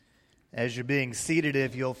As you're being seated,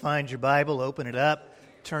 if you'll find your Bible, open it up,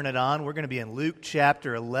 turn it on. We're going to be in Luke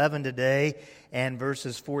chapter 11 today and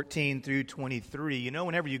verses 14 through 23. You know,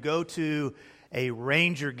 whenever you go to a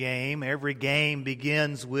Ranger game, every game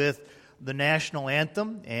begins with the national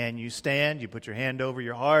anthem, and you stand, you put your hand over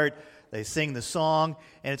your heart, they sing the song,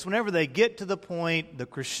 and it's whenever they get to the point, the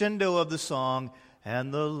crescendo of the song,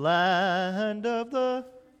 and the land of the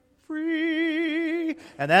free.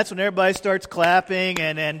 And that's when everybody starts clapping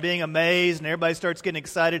and being amazed, and everybody starts getting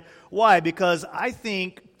excited. Why? Because I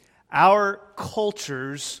think our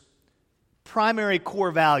culture's primary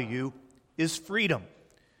core value is freedom.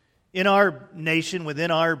 In our nation,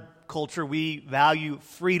 within our culture, we value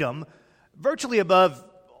freedom virtually above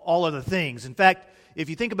all other things. In fact, if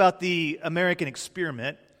you think about the American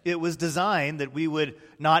experiment, it was designed that we would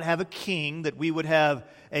not have a king, that we would have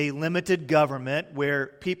a limited government where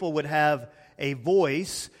people would have a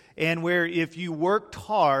voice, and where if you worked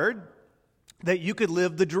hard, that you could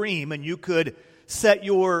live the dream and you could set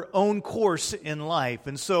your own course in life.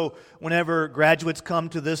 And so whenever graduates come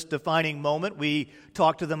to this defining moment, we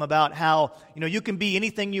talk to them about how, you can be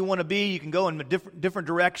anything you want to be, you can go in different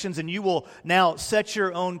directions, and you will now set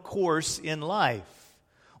your own course in life.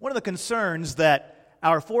 One of the concerns that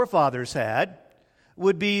our forefathers had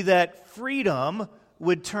would be that freedom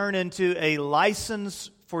would turn into a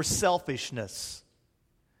license for selfishness,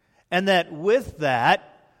 and that with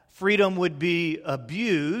that, freedom would be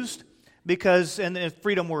abused, because, and if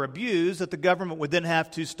freedom were abused, that the government would then have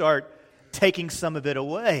to start taking some of it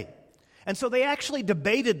away. And so they actually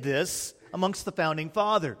debated this amongst the founding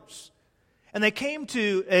fathers. And they came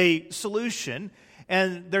to a solution,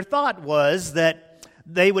 and their thought was that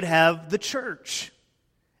they would have the church,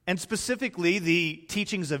 and specifically the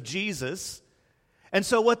teachings of Jesus. And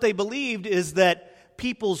so what they believed is that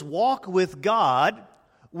people's walk with God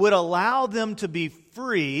would allow them to be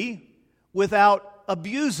free without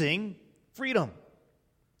abusing freedom.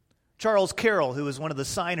 Charles Carroll, who was one of the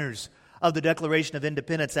signers of the Declaration of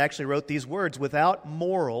Independence, actually wrote these words: "Without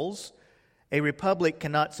morals, a republic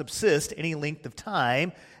cannot subsist any length of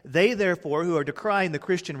time. They, therefore, who are decrying the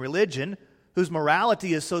Christian religion, whose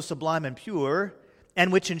morality is so sublime and pure,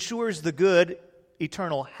 and which ensures the good,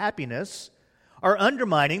 eternal happiness, are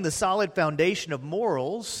undermining the solid foundation of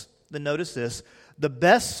morals," then notice this, "the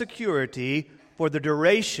best security for the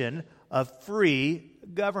duration of free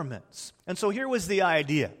governments." And so here was the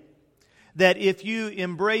idea, that if you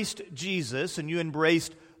embraced Jesus and you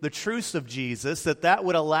embraced the truths of Jesus, that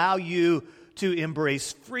would allow you to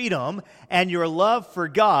embrace freedom, and your love for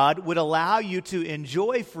God would allow you to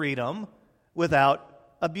enjoy freedom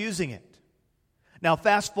without abusing it. Now,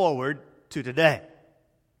 fast forward to today.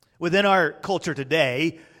 Within our culture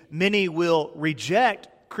today, many will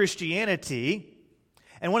reject Christianity,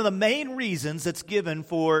 and one of the main reasons that's given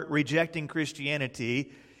for rejecting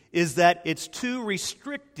Christianity is that it's too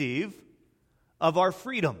restrictive of our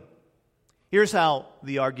freedom. Here's how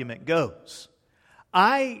the argument goes.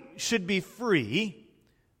 I should be free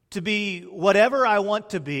to be whatever I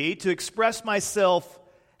want to be, to express myself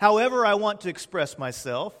however I want to express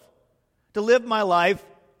myself, to live my life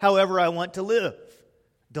however I want to live.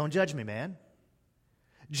 Don't judge me, man.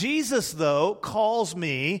 Jesus, though, calls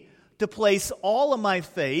me to place all of my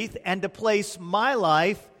faith and to place my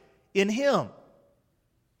life in Him.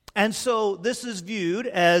 And so this is viewed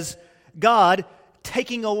as God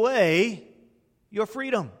taking away your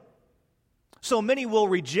freedom. So many will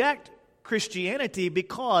reject Christianity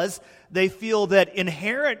because they feel that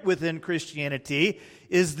inherent within Christianity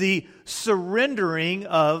is the surrendering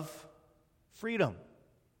of freedom.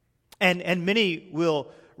 And many will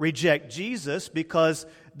reject Jesus because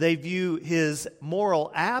they view His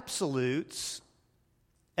moral absolutes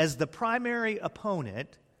as the primary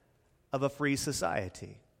opponent of a free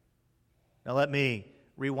society. Now let me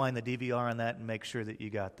rewind the DVR on that and make sure that you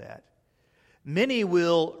got that. Many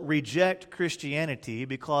will reject Christianity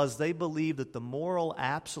because they believe that the moral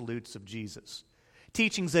absolutes of Jesus,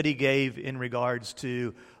 teachings that He gave in regards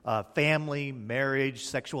to family, marriage,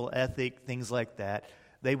 sexual ethic, things like that,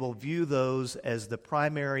 they will view those as the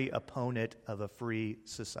primary opponent of a free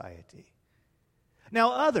society.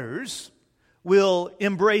 Now others will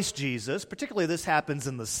embrace Jesus, particularly this happens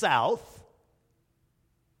in the South,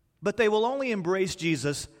 but they will only embrace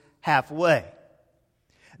Jesus halfway.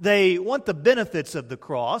 They want the benefits of the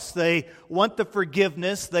cross, they want the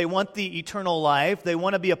forgiveness, they want the eternal life, they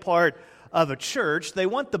want to be a part of a church, they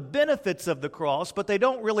want the benefits of the cross, but they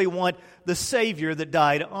don't really want the Savior that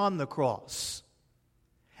died on the cross.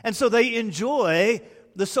 And so they enjoy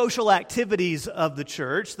the social activities of the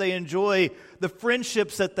church. They enjoy the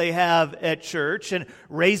friendships that they have at church and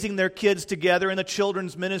raising their kids together in the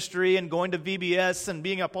children's ministry and going to VBS and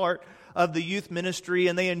being a part of the youth ministry.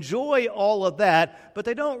 And they enjoy all of that, but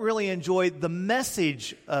they don't really enjoy the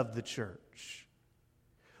message of the church.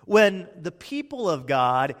 When the people of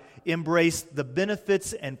God embrace the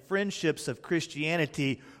benefits and friendships of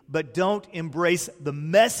Christianity, but don't embrace the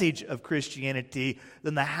message of Christianity,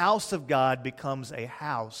 then the house of God becomes a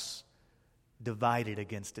house divided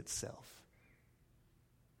against itself.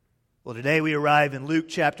 Well, today we arrive in Luke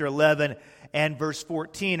chapter 11 and verse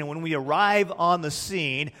 14, and when we arrive on the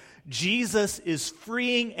scene, Jesus is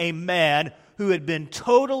freeing a man who had been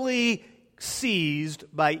totally seized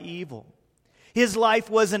by evil. His life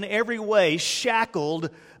was in every way shackled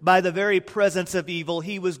by the very presence of evil.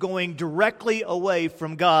 He was going directly away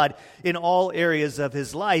from God in all areas of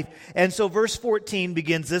his life. And so verse 14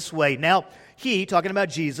 begins this way. Now, he, talking about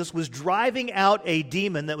Jesus, was driving out a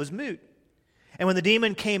demon that was mute. And when the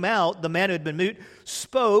demon came out, the man who had been mute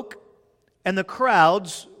spoke, and the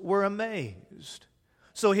crowds were amazed.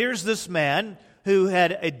 So here's this man who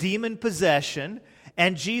had a demon possession,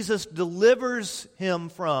 and Jesus delivers him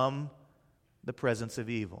from the presence of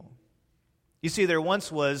evil. You see, there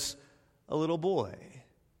once was a little boy.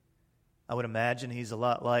 I would imagine he's a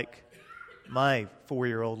lot like my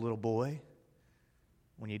 4-year-old little boy.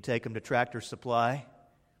 When you take him to Tractor Supply,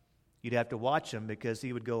 you'd have to watch him because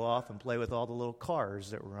he would go off and play with all the little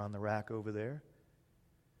cars that were on the rack over there.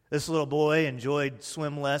 This little boy enjoyed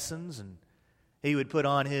swim lessons, and he would put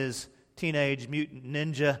on his Teenage Mutant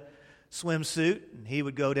Ninja swimsuit, and he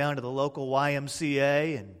would go down to the local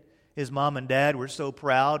YMCA, and his mom and dad were so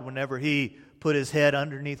proud whenever he put his head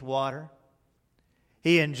underneath water.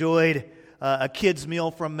 He enjoyed a kid's meal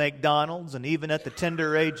from McDonald's, and even at the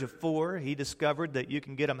tender age of 4, he discovered that you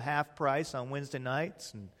can get him half price on Wednesday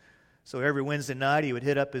nights. And so every Wednesday night, he would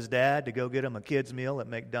hit up his dad to go get him a kid's meal at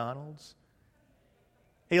McDonald's.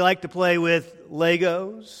 He liked to play with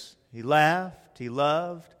Legos. He laughed. He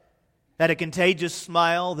loved. Had a contagious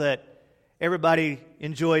smile that everybody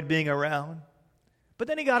enjoyed being around. But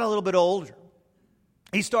then he got a little bit older.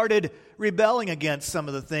 He started rebelling against some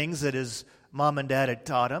of the things that his mom and dad had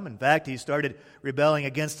taught him. In fact, he started rebelling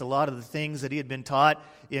against a lot of the things that he had been taught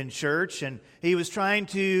in church. And he was trying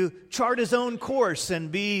to chart his own course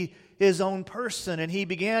and be his own person. And he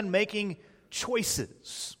began making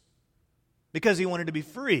choices because he wanted to be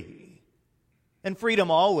free. And freedom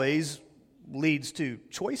always leads to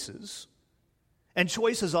choices. And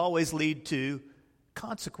choices always lead to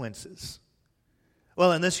consequences.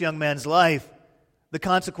 Well, in this young man's life, the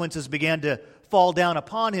consequences began to fall down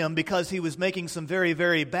upon him because he was making some very,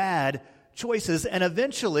 very bad choices. And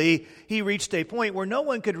eventually, he reached a point where no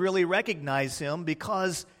one could really recognize him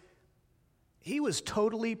because he was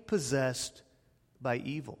totally possessed by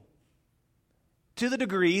evil. To the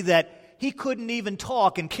degree that he couldn't even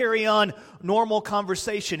talk and carry on normal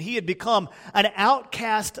conversation. He had become an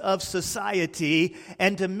outcast of society,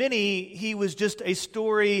 and to many, he was just a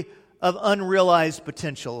story of unrealized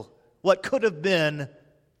potential, what could have been,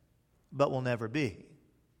 but will never be.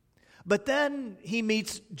 But then he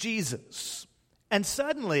meets Jesus, and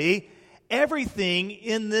suddenly everything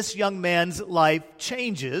in this young man's life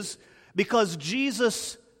changes because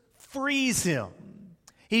Jesus frees him.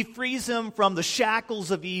 He frees him from the shackles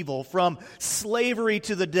of evil, from slavery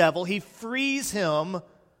to the devil. He frees him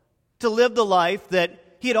to live the life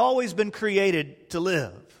that he had always been created to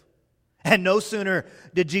live. And no sooner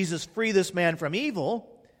did Jesus free this man from evil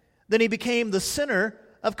than he became the center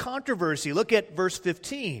of controversy. Look at verse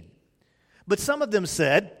 15. But some of them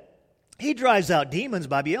said, he drives out demons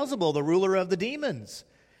by Beelzebul, the ruler of the demons.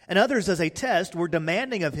 And others, as a test, were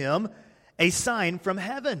demanding of him a sign from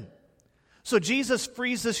heaven. So Jesus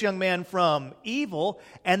frees this young man from evil,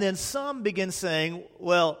 and then some begin saying,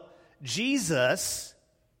 well, Jesus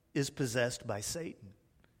is possessed by Satan.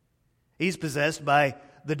 He's possessed by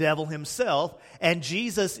the devil himself, and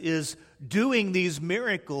Jesus is doing these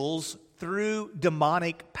miracles through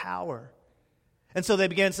demonic power. And so they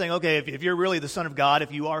began saying, okay, if you're really the Son of God,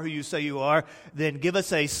 if you are who you say you are, then give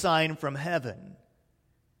us a sign from heaven.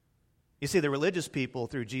 You see, the religious people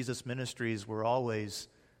through Jesus' ministries were always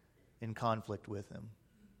in conflict with him.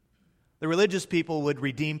 The religious people would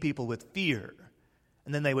redeem people with fear,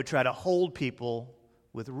 and then they would try to hold people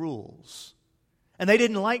with rules. And they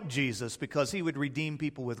didn't like Jesus because he would redeem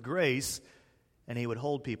people with grace and he would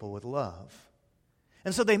hold people with love.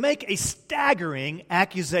 And so they make a staggering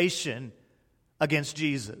accusation against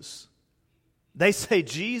Jesus. They say,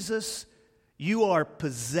 Jesus, you are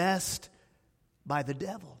possessed by the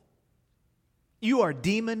devil. You are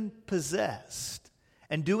demon possessed.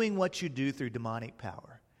 and doing what you do through demonic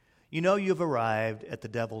power, you know you've arrived at the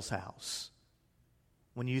devil's house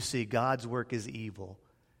when you see God's work is evil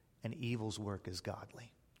and evil's work is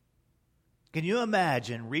godly. Can you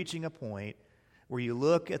imagine reaching a point where you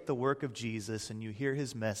look at the work of Jesus and you hear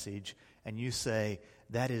his message and you say,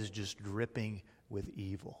 that is just dripping with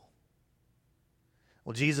evil?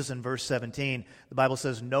 Well, Jesus in verse 17, the Bible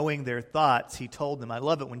says, knowing their thoughts, he told them. I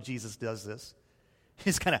love it when Jesus does this. He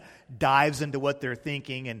just kind of dives into what they're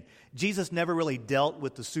thinking. And Jesus never really dealt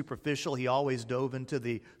with the superficial. He always dove into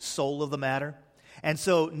the soul of the matter. And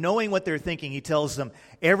so, knowing what they're thinking, he tells them,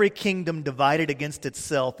 every kingdom divided against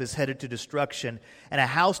itself is headed to destruction, and a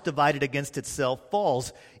house divided against itself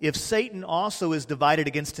falls. If Satan also is divided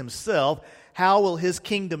against himself, how will his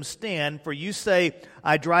kingdom stand? For you say,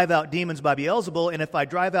 I drive out demons by Beelzebul, and if I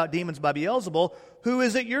drive out demons by Beelzebul, who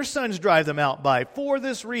is it your sons drive them out by? For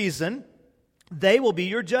this reason, they will be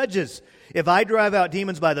your judges. If I drive out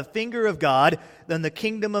demons by the finger of God, then the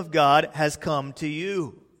kingdom of God has come to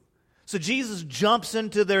you. So Jesus jumps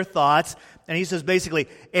into their thoughts, and he says basically,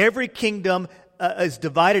 every kingdom is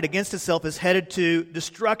divided against itself, is headed to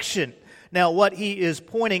destruction. Now, what he is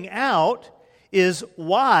pointing out is,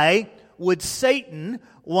 why would Satan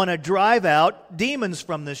want to drive out demons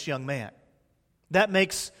from this young man? That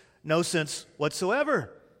makes no sense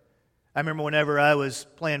whatsoever. I remember whenever I was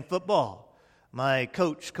playing football, my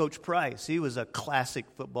coach, Coach Price, he was a classic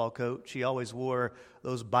football coach. He always wore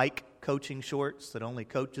those bike coaching shorts that only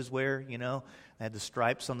coaches wear, you know. They had the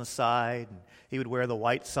stripes on the side, and he would wear the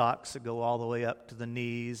white socks that go all the way up to the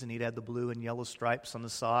knees, and he'd have the blue and yellow stripes on the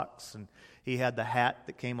socks, and he had the hat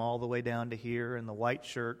that came all the way down to here, and the white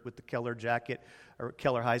shirt with the Keller jacket, or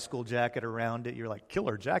Keller High School jacket around it. You're like,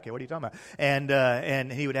 Keller jacket, what are you talking about?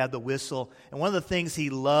 And he would have the whistle. And one of the things he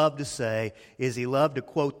loved to say is he loved to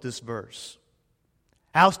quote this verse.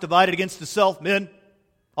 House divided against itself, men,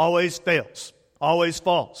 always fails, always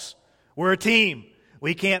falls. We're a team.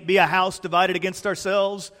 We can't be a house divided against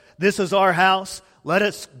ourselves. This is our house. Let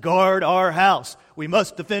us guard our house. We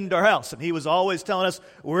must defend our house. And he was always telling us,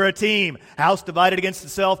 we're a team. House divided against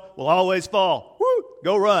itself will always fall. Woo!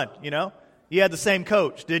 Go run, you know. You had the same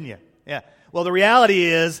coach, didn't you? Yeah. Well, the reality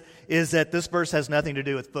is that this verse has nothing to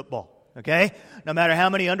do with football. Okay? No matter how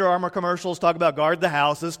many Under Armour commercials talk about guard the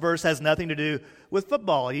house, this verse has nothing to do with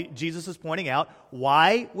football. Jesus is pointing out,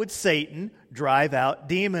 why would Satan drive out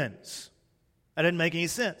demons? That didn't make any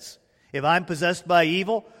sense. If I'm possessed by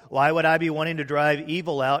evil, why would I be wanting to drive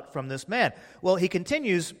evil out from this man? Well, he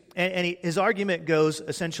continues, and his argument goes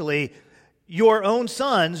essentially, your own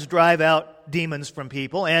sons drive out demons from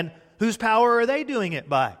people, and whose power are they doing it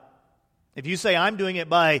by? If you say I'm doing it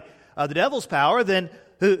by the devil's power, then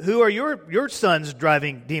who are your sons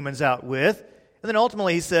driving demons out with? And then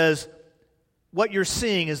ultimately he says, what you're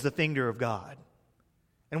seeing is the finger of God.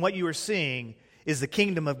 And what you are seeing is the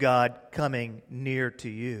kingdom of God coming near to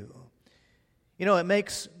you. You know, it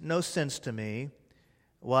makes no sense to me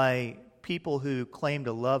why people who claim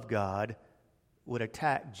to love God would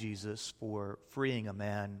attack Jesus for freeing a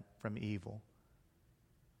man from evil.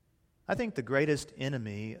 I think the greatest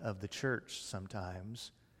enemy of the church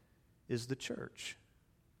sometimes is the church.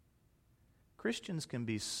 Christians can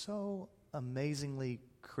be so amazingly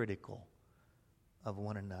critical of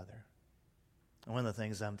one another. And one of the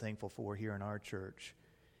things I'm thankful for here in our church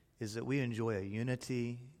is that we enjoy a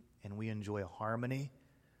unity and we enjoy a harmony.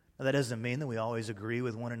 Now, that doesn't mean that we always agree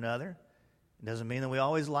with one another. It doesn't mean that we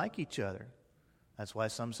always like each other. That's why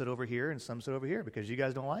some sit over here and some sit over here, because you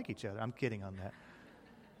guys don't like each other. I'm kidding on that.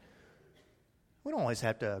 We don't always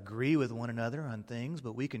have to agree with one another on things,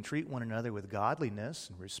 but we can treat one another with godliness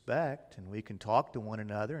and respect, and we can talk to one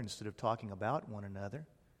another instead of talking about one another.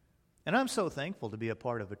 And I'm so thankful to be a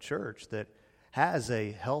part of a church that has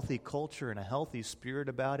a healthy culture and a healthy spirit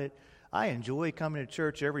about it. I enjoy coming to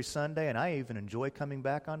church every Sunday, and I even enjoy coming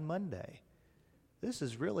back on Monday. This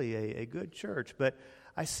is really a good church, but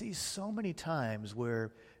I see so many times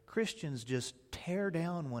where Christians just tear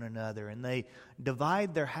down one another and they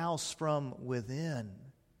divide their house from within.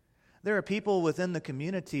 There are people within the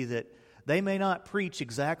community that they may not preach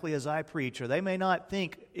exactly as I preach, or they may not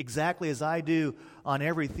think exactly as I do on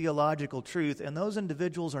every theological truth, and those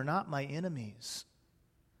individuals are not my enemies.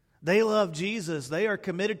 They love Jesus. They are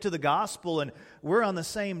committed to the gospel, and we're on the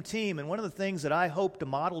same team. And one of the things that I hope to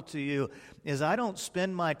model to you is I don't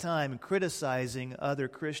spend my time criticizing other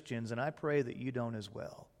Christians, and I pray that you don't as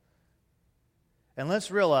well. And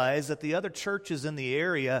let's realize that the other churches in the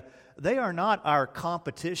area, they are not our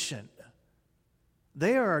competition.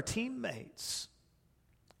 They are our teammates.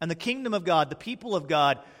 And the kingdom of God, the people of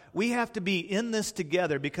God, we have to be in this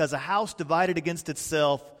together, because a house divided against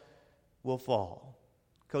itself will fall.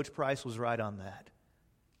 Coach Price was right on that.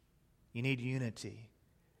 You need unity.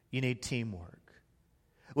 You need teamwork.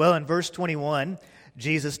 Well, in verse 21,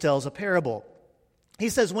 Jesus tells a parable. He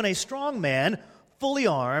says, when a strong man, fully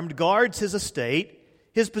armed, guards his estate,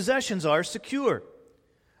 his possessions are secure.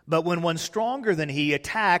 But when one stronger than he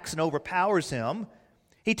attacks and overpowers him,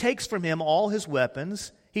 he takes from him all his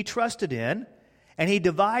weapons he trusted in, and he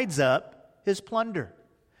divides up his plunder.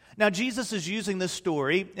 Now, Jesus is using this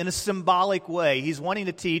story in a symbolic way. He's wanting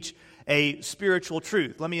to teach a spiritual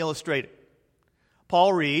truth. Let me illustrate it.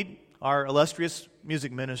 Paul Reed, our illustrious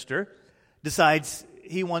music minister, decides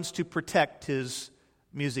he wants to protect his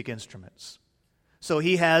music instruments. So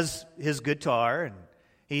he has his guitar, and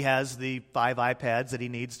he has the 5 iPads that he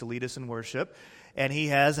needs to lead us in worship, and he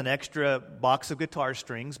has an extra box of guitar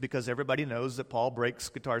strings because everybody knows that Paul breaks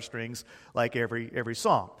guitar strings like every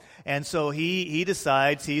song. And so he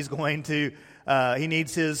decides he's going to he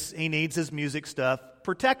needs his music stuff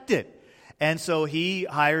protected. And so he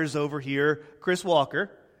hires over here Chris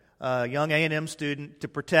Walker, a young A&M student, to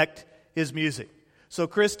protect his music. So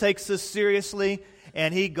Chris takes this seriously,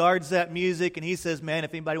 and he guards that music, and he says, man,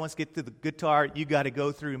 if anybody wants to get to the guitar, you got to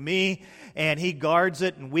go through me. And he guards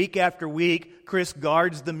it, and week after week, Chris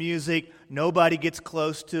guards the music. Nobody gets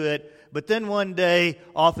close to it. But then one day,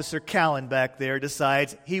 Officer Callan back there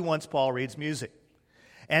decides he wants Paul Reed's music.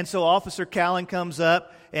 And so Officer Callan comes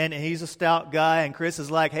up, and he's a stout guy, and Chris is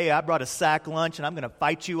like, hey, I brought a sack lunch, and I'm going to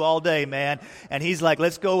fight you all day, man. And he's like,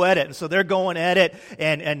 let's go at it. And so they're going at it,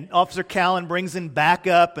 and Officer Callan brings in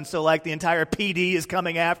backup, and so like the entire PD is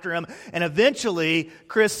coming after him. And eventually,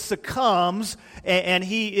 Chris succumbs, and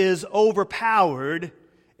he is overpowered,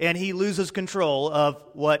 and he loses control of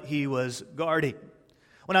what he was guarding.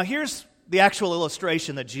 Well, now here's the actual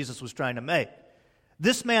illustration that Jesus was trying to make.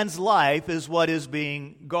 This man's life is what is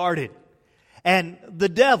being guarded. And the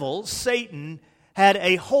devil, Satan, had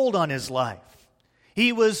a hold on his life. He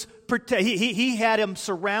had him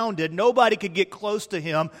surrounded. Nobody could get close to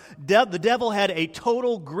him. The devil had a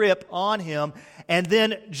total grip on him. And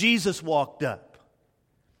then Jesus walked up.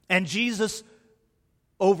 And Jesus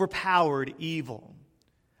overpowered evil.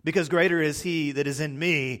 Because greater is he that is in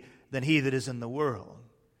me than he that is in the world.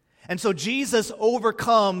 And so Jesus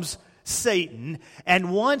overcomes Satan,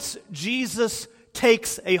 and once Jesus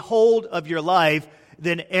takes a hold of your life,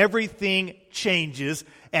 then everything changes.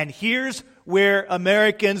 And here's where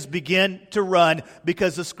Americans begin to run,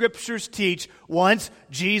 because the Scriptures teach once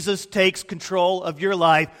Jesus takes control of your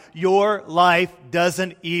life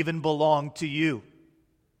doesn't even belong to you.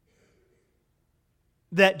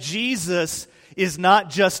 That Jesus is not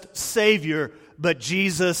just Savior, but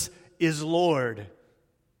Jesus is Lord.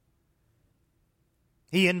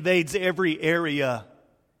 He invades every area.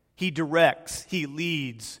 He directs. He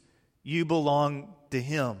leads. You belong to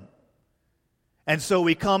Him. And so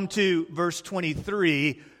we come to verse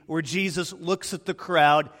 23, where Jesus looks at the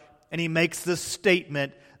crowd and He makes this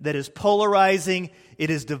statement that is polarizing, it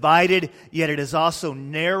is divided, yet it is also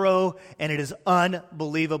narrow, and it is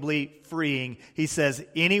unbelievably freeing. He says,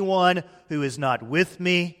 anyone who is not with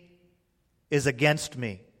me is against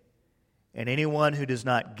me, and anyone who does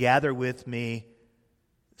not gather with me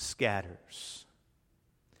scatters.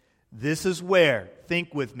 This is where,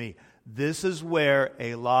 think with me, this is where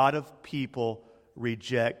a lot of people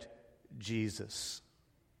reject Jesus.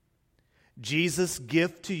 Jesus'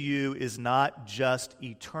 gift to you is not just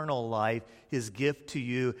eternal life. His gift to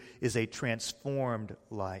you is a transformed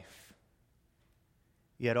life.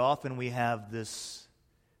 Yet often we have this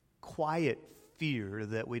quiet fear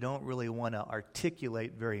that we don't really want to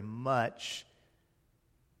articulate very much,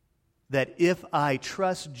 that if I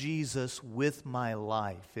trust Jesus with my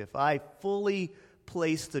life, if I fully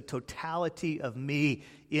place the totality of me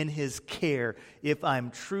in His care, if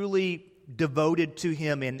I'm truly devoted to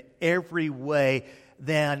Him in every way,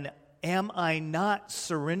 then am I not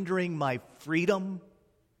surrendering my freedom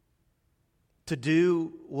to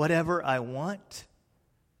do whatever I want?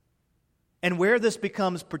 And where this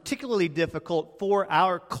becomes particularly difficult for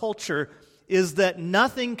our culture is that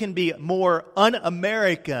nothing can be more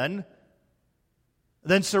un-American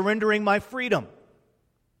than surrendering my freedom.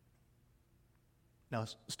 Now,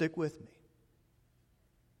 stick with me.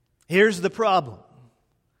 Here's the problem.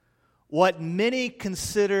 What many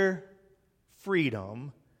consider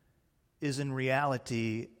freedom is in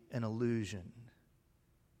reality an illusion.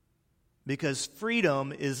 Because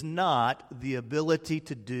freedom is not the ability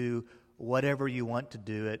to do whatever you want to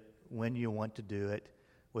do it, when you want to do it,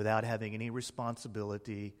 without having any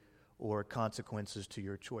responsibility or consequences to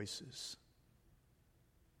your choices.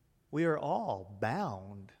 We are all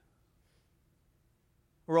bound.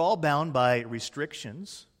 We're all bound by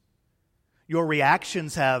restrictions. Your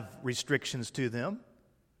reactions have restrictions to them.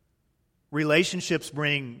 Relationships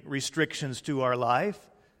bring restrictions to our life.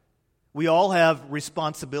 We all have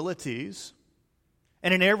responsibilities.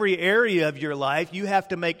 And in every area of your life, you have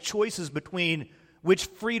to make choices between which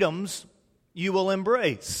freedoms you will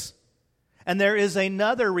embrace. And there is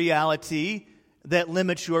another reality that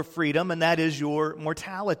limits your freedom, and that is your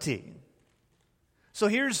mortality. So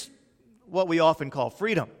here's what we often call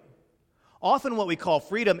freedom. Often what we call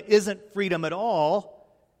freedom isn't freedom at all,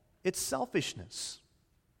 it's selfishness.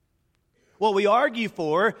 What we argue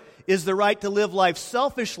for is the right to live life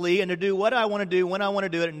selfishly and to do what I want to do when I want to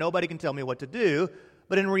do it, and nobody can tell me what to do.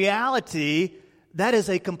 But in reality, that is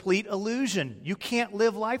a complete illusion. You can't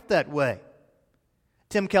live life that way.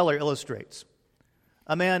 Tim Keller illustrates.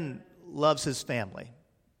 A man loves his family,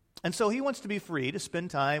 and so he wants to be free to spend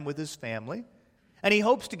time with his family. And he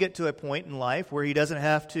hopes to get to a point in life where he doesn't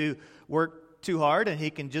have to work too hard and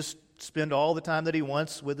he can just spend all the time that he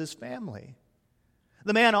wants with his family.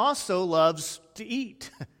 The man also loves to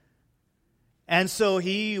eat. And so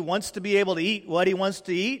he wants to be able to eat what he wants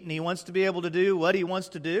to eat, and he wants to be able to do what he wants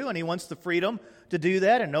to do, and he wants the freedom to do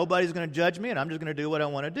that, and nobody's going to judge me, and I'm just going to do what I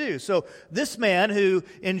want to do. So this man who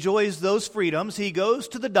enjoys those freedoms, he goes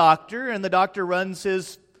to the doctor, and the doctor runs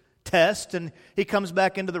his test, and he comes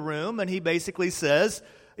back into the room, and he basically says,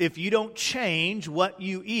 if you don't change what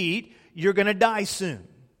you eat, you're going to die soon.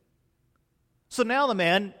 So now the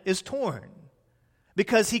man is torn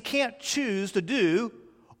because he can't choose to do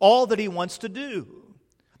all that he wants to do.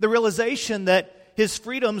 The realization that his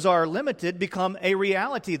freedoms are limited become a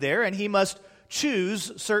reality there, and he must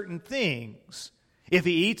choose certain things. If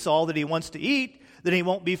he eats all that he wants to eat, then he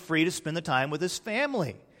won't be free to spend the time with his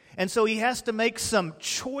family. And so he has to make some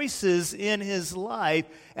choices in his life,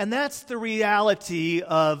 and that's the reality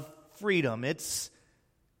of freedom. It's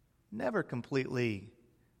never completely,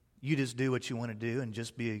 you just do what you want to do and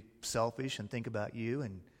just be selfish and think about you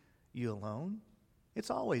and you alone. It's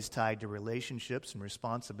always tied to relationships and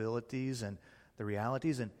responsibilities and the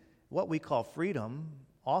realities. And what we call freedom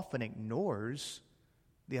often ignores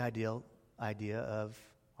the idea of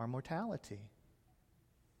our mortality.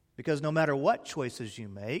 Because no matter what choices you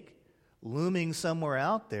make, looming somewhere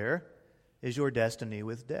out there is your destiny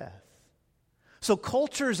with death. So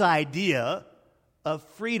culture's idea of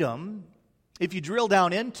freedom, if you drill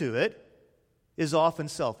down into it, is often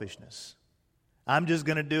selfishness. I'm just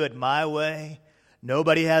going to do it my way.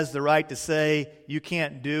 Nobody has the right to say you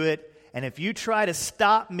can't do it. And if you try to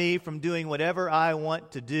stop me from doing whatever I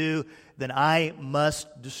want to do, then I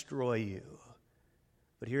must destroy you.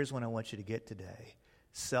 But here's what I want you to get today.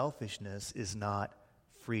 Selfishness is not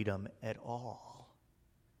freedom at all.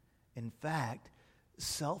 In fact,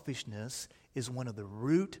 selfishness is one of the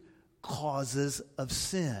root causes of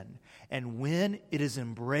sin. And when it is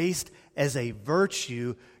embraced as a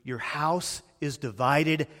virtue, your house is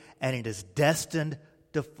divided and it is destined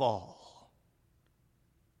to fall.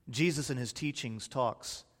 Jesus in his teachings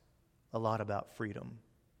talks a lot about freedom.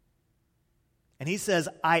 And he says,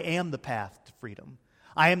 I am the path to freedom.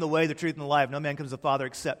 I am the way, the truth, and the life. No man comes to the Father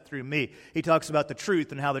except through me. He talks about the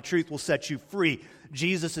truth and how the truth will set you free.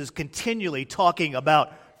 Jesus is continually talking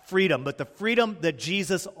about freedom, but the freedom that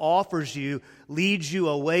Jesus offers you leads you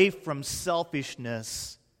away from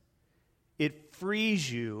selfishness. It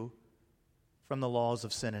frees you from the laws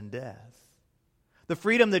of sin and death. The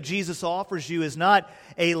freedom that Jesus offers you is not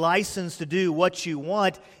a license to do what you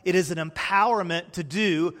want. It is an empowerment to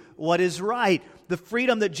do what is right. The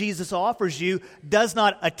freedom that Jesus offers you does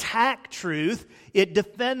not attack truth, it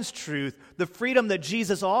defends truth. The freedom that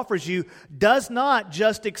Jesus offers you does not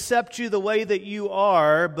just accept you the way that you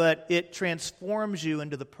are, but it transforms you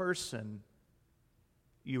into the person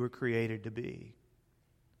you were created to be.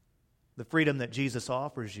 The freedom that Jesus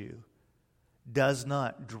offers you does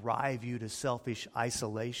not drive you to selfish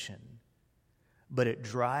isolation, but it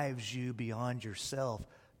drives you beyond yourself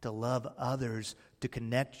to love others, to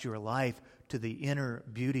connect your life to the inner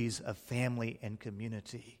beauties of family and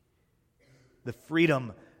community. The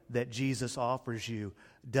freedom that Jesus offers you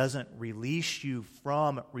doesn't release you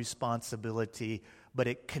from responsibility, but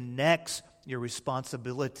it connects your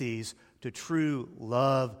responsibilities to true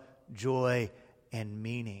love, joy, and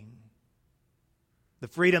meaning. The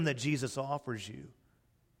freedom that Jesus offers you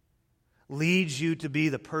leads you to be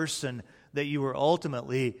the person that you were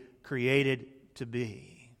ultimately created to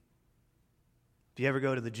be. If you ever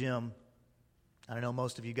go to the gym, I know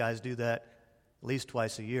most of you guys do that at least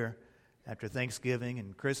twice a year. After Thanksgiving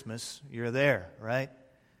and Christmas, you're there, right?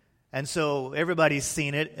 And so everybody's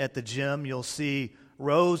seen it at the gym. You'll see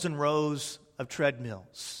rows and rows of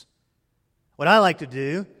treadmills. What I like to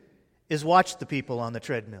do is watch the people on the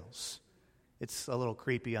treadmills. It's a little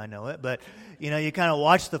creepy, I know it, but you kind of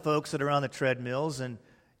watch the folks that are on the treadmills, and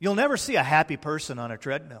you'll never see a happy person on a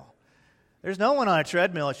treadmill. There's no one on a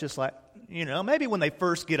treadmill. It's just like, maybe when they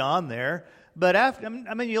first get on there, but after,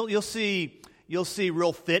 you'll see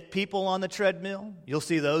real fit people on the treadmill. You'll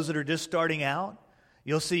see those that are just starting out.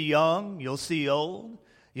 You'll see young. You'll see old.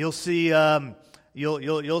 You'll see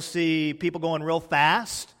you'll see people going real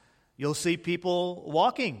fast. You'll see people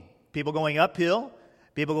walking, people going uphill,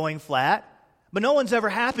 people going flat. But no one's ever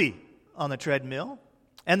happy on the treadmill,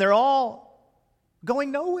 and they're all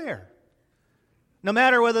going nowhere. No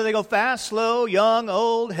matter whether they go fast, slow, young,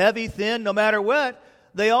 old, heavy, thin, no matter what,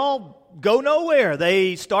 they all go nowhere.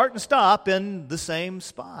 They start and stop in the same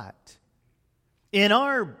spot. In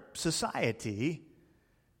our society,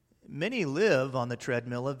 many live on the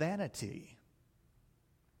treadmill of vanity.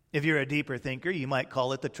 If you're a deeper thinker, you might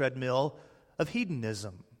call it the treadmill of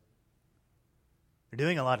hedonism. They're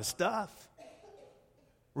doing a lot of stuff.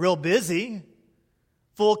 Real busy.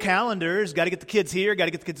 Full calendars. Got to get the kids here. Got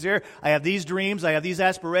to get the kids there. I have these dreams. I have these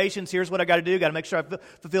aspirations. Here's what I got to do. Got to make sure I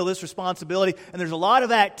fulfill this responsibility. And there's a lot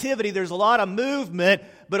of activity. There's a lot of movement.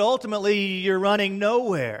 But ultimately, you're running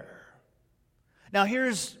nowhere. Now,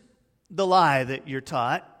 here's the lie that you're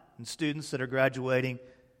taught. And students that are graduating,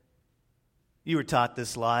 you were taught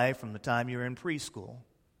this lie from the time you were in preschool.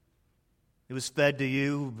 It was fed to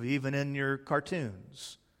you even in your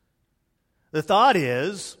cartoons. The thought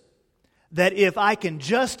is that if I can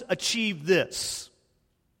just achieve this,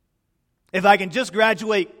 if I can just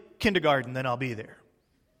graduate kindergarten, then I'll be there.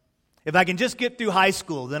 If I can just get through high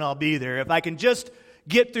school, then I'll be there. If I can just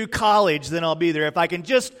get through college, then I'll be there. If I can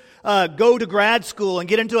just go to grad school and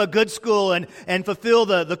get into a good school and fulfill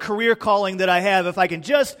the career calling that I have, if I can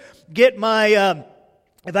just get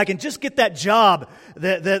if I can just get that job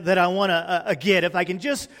that I want to get, if I can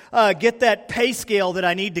just get that pay scale that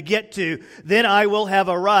I need to get to, then I will have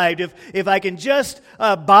arrived. If I can just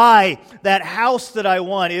buy that house that I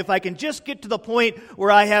want, if I can just get to the point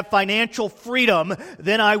where I have financial freedom,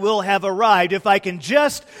 then I will have arrived. If I can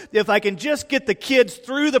just get the kids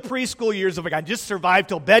through the preschool years, if I can just survive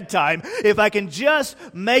till bedtime, if I can just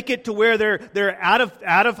make it to where they're out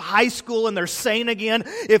of high school and they're sane again,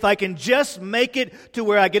 if I can just make it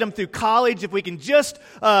to where I get them through college, if we can just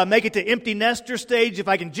make it to empty nester stage, if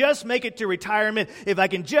I can just make it to retirement, if I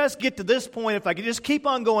can just get to this point, if I can just keep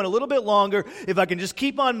on going a little bit longer, if I can just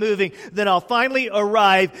keep on moving, then I'll finally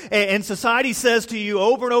arrive. And society says to you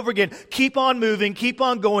over and over again, keep on moving, keep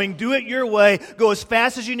on going, do it your way, go as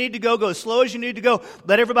fast as you need to go as slow as you need to go.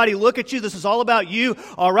 Let everybody look at you. This is all about you.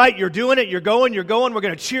 All right, you're doing it, you're going. We're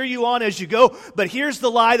going to cheer you on as you go. But here's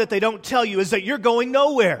the lie that they don't tell you, is that you're going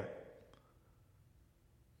nowhere.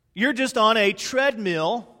 You're just on a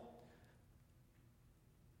treadmill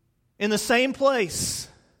in the same place.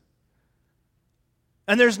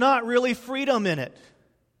 And there's not really freedom in it.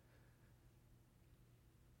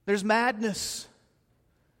 There's madness.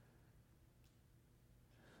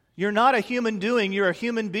 You're not a human doing, you're a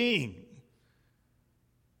human being.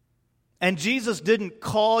 And Jesus didn't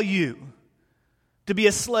call you to be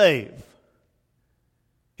a slave.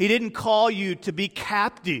 He didn't call you to be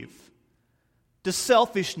captive to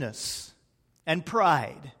selfishness and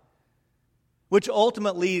pride, which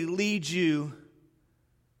ultimately leads you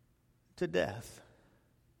to death.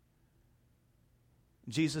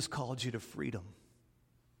 Jesus called you to freedom.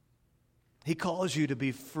 He calls you to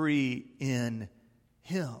be free in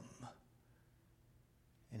Him.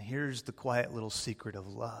 And here's the quiet little secret of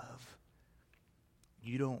love.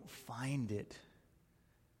 You don't find it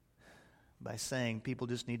by saying people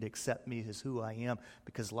just need to accept me as who I am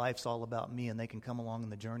because life's all about me and they can come along in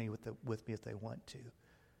the journey with me if they want to.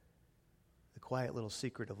 The quiet little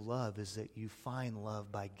secret of love is that you find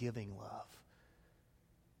love by giving love.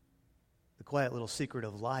 The quiet little secret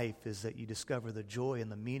of life is that you discover the joy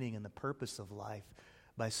and the meaning and the purpose of life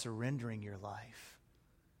by surrendering your life.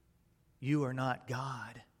 You are not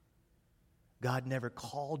God. God never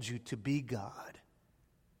called you to be God.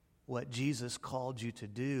 What Jesus called you to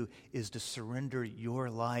do is to surrender your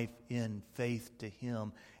life in faith to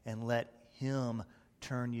Him and let Him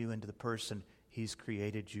turn you into the person He's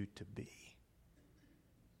created you to be.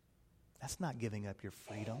 That's not giving up your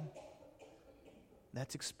freedom.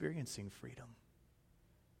 That's experiencing freedom.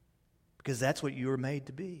 Because that's what you were made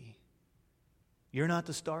to be. You're not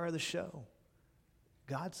the star of the show.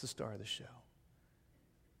 God's the star of the show.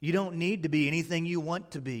 You don't need to be anything you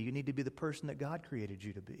want to be. You need to be the person that God created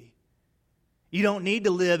you to be. You don't need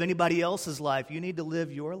to live anybody else's life. You need to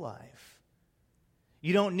live your life.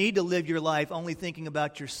 You don't need to live your life only thinking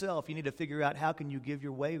about yourself. You need to figure out how can you give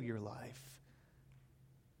your way your life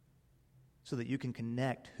so that you can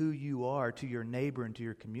connect who you are to your neighbor and to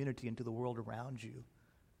your community and to the world around you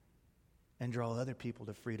and draw other people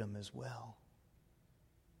to freedom as well.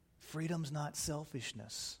 Freedom's not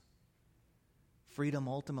selfishness. Freedom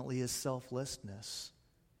ultimately is selflessness.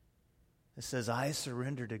 It says, I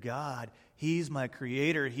surrender to God. He's my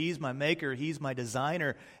creator. He's my maker. He's my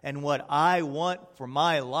designer. And what I want for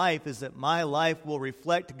my life is that my life will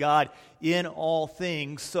reflect God in all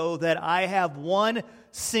things so that I have one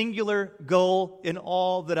singular goal in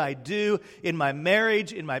all that I do, in my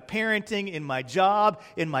marriage, in my parenting, in my job,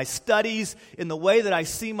 in my studies, in the way that I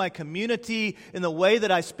see my community, in the way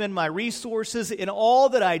that I spend my resources, in all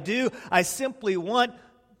that I do. I simply want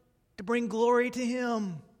to bring glory to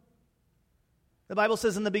Him. The Bible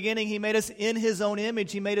says in the beginning, He made us in His own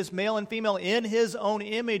image. He made us male and female in His own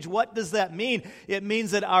image. What does that mean? It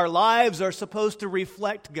means that our lives are supposed to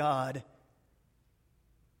reflect God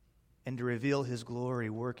and to reveal His glory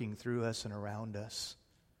working through us and around us.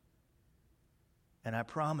 And I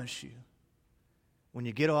promise you, when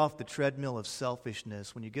you get off the treadmill of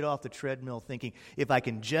selfishness, when you get off the treadmill thinking, if I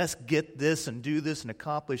can just get this and do this and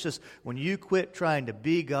accomplish this, when you quit trying to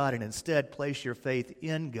be God and instead place your faith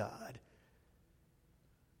in God,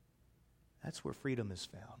 that's where freedom is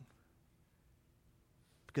found.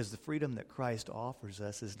 Because the freedom that Christ offers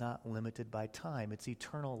us is not limited by time. It's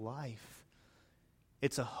eternal life.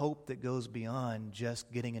 It's a hope that goes beyond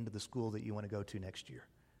just getting into the school that you want to go to next year.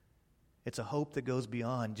 It's a hope that goes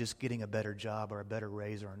beyond just getting a better job or a better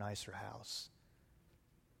raise or a nicer house.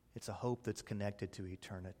 It's a hope that's connected to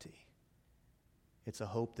eternity. It's a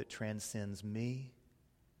hope that transcends me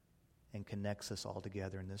and connects us all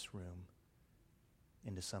together in this room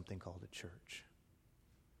into something called a church.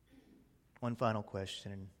 One final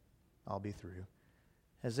question, and I'll be through.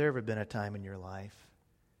 Has there ever been a time in your life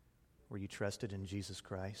where you trusted in Jesus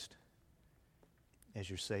Christ as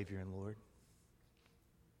your Savior and Lord?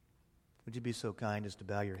 Would you be so kind as to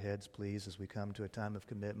bow your heads, please, as we come to a time of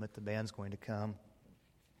commitment? The band's going to come,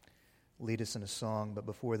 lead us in a song, but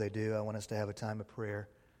before they do, I want us to have a time of prayer.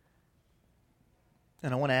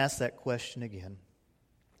 And I want to ask that question again.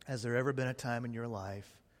 Has there ever been a time in your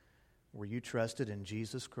life where you trusted in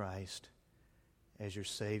Jesus Christ as your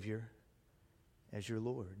Savior, as your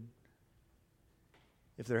Lord?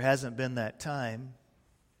 If there hasn't been that time,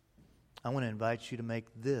 I want to invite you to make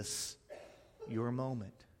this your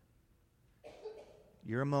moment.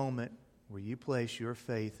 Your moment where you place your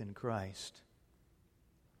faith in Christ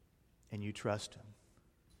and you trust Him.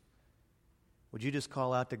 Would you just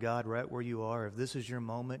call out to God right where you are? If this is your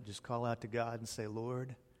moment, just call out to God and say,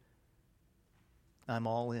 Lord, I'm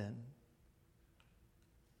all in.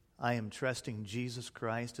 I am trusting Jesus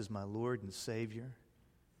Christ as my Lord and Savior.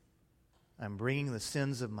 I'm bringing the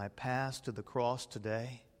sins of my past to the cross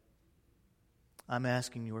today. I'm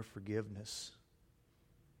asking your forgiveness.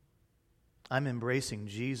 I'm embracing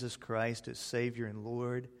Jesus Christ as Savior and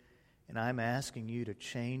Lord, and I'm asking you to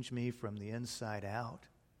change me from the inside out,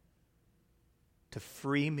 to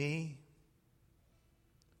free me,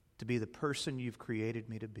 to be the person you've created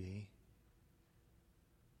me to be.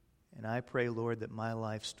 And I pray, Lord, that my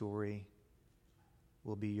life story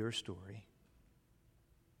will be your story,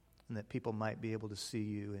 and that people might be able to see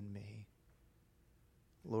you in me.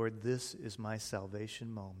 Lord, this is my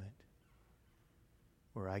salvation moment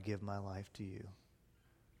where I give my life to you.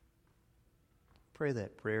 Pray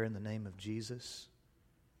that prayer in the name of Jesus.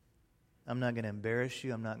 I'm not going to embarrass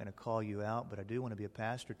you. I'm not going to call you out, but I do want to be a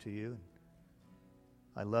pastor to you.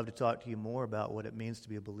 I'd love to talk to you more about what it means to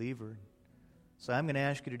be a believer. So I'm going to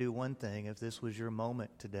ask you to do one thing if this was your moment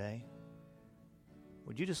today.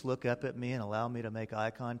 Would you just look up at me and allow me to make eye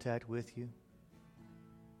contact with you?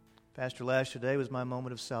 Pastor Lash, today was my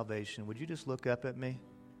moment of salvation. Would you just look up at me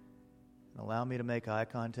and allow me to make eye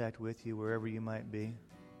contact with you wherever you might be?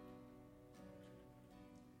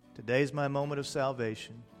 Today's my moment of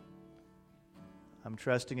salvation. I'm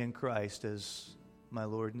trusting in Christ as my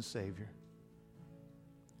Lord and Savior.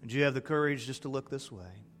 Would you have the courage just to look this way?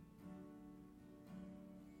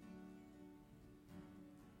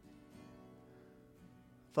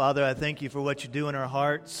 Father, I thank you for what you do in our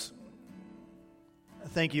hearts. I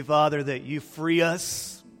thank you, Father, that you free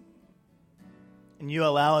us and you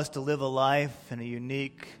allow us to live a life in a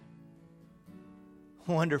unique,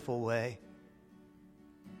 wonderful way.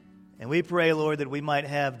 And we pray, Lord, that we might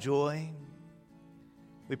have joy.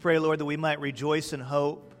 We pray, Lord, that we might rejoice in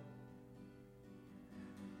hope,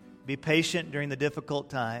 be patient during the difficult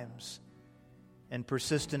times, and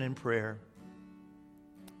persistent in prayer.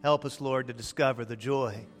 Help us, Lord, to discover the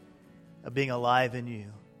joy of being alive in you.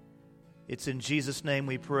 It's in Jesus' name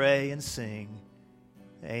we pray and sing.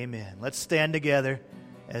 Amen. Let's stand together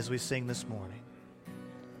as we sing this morning.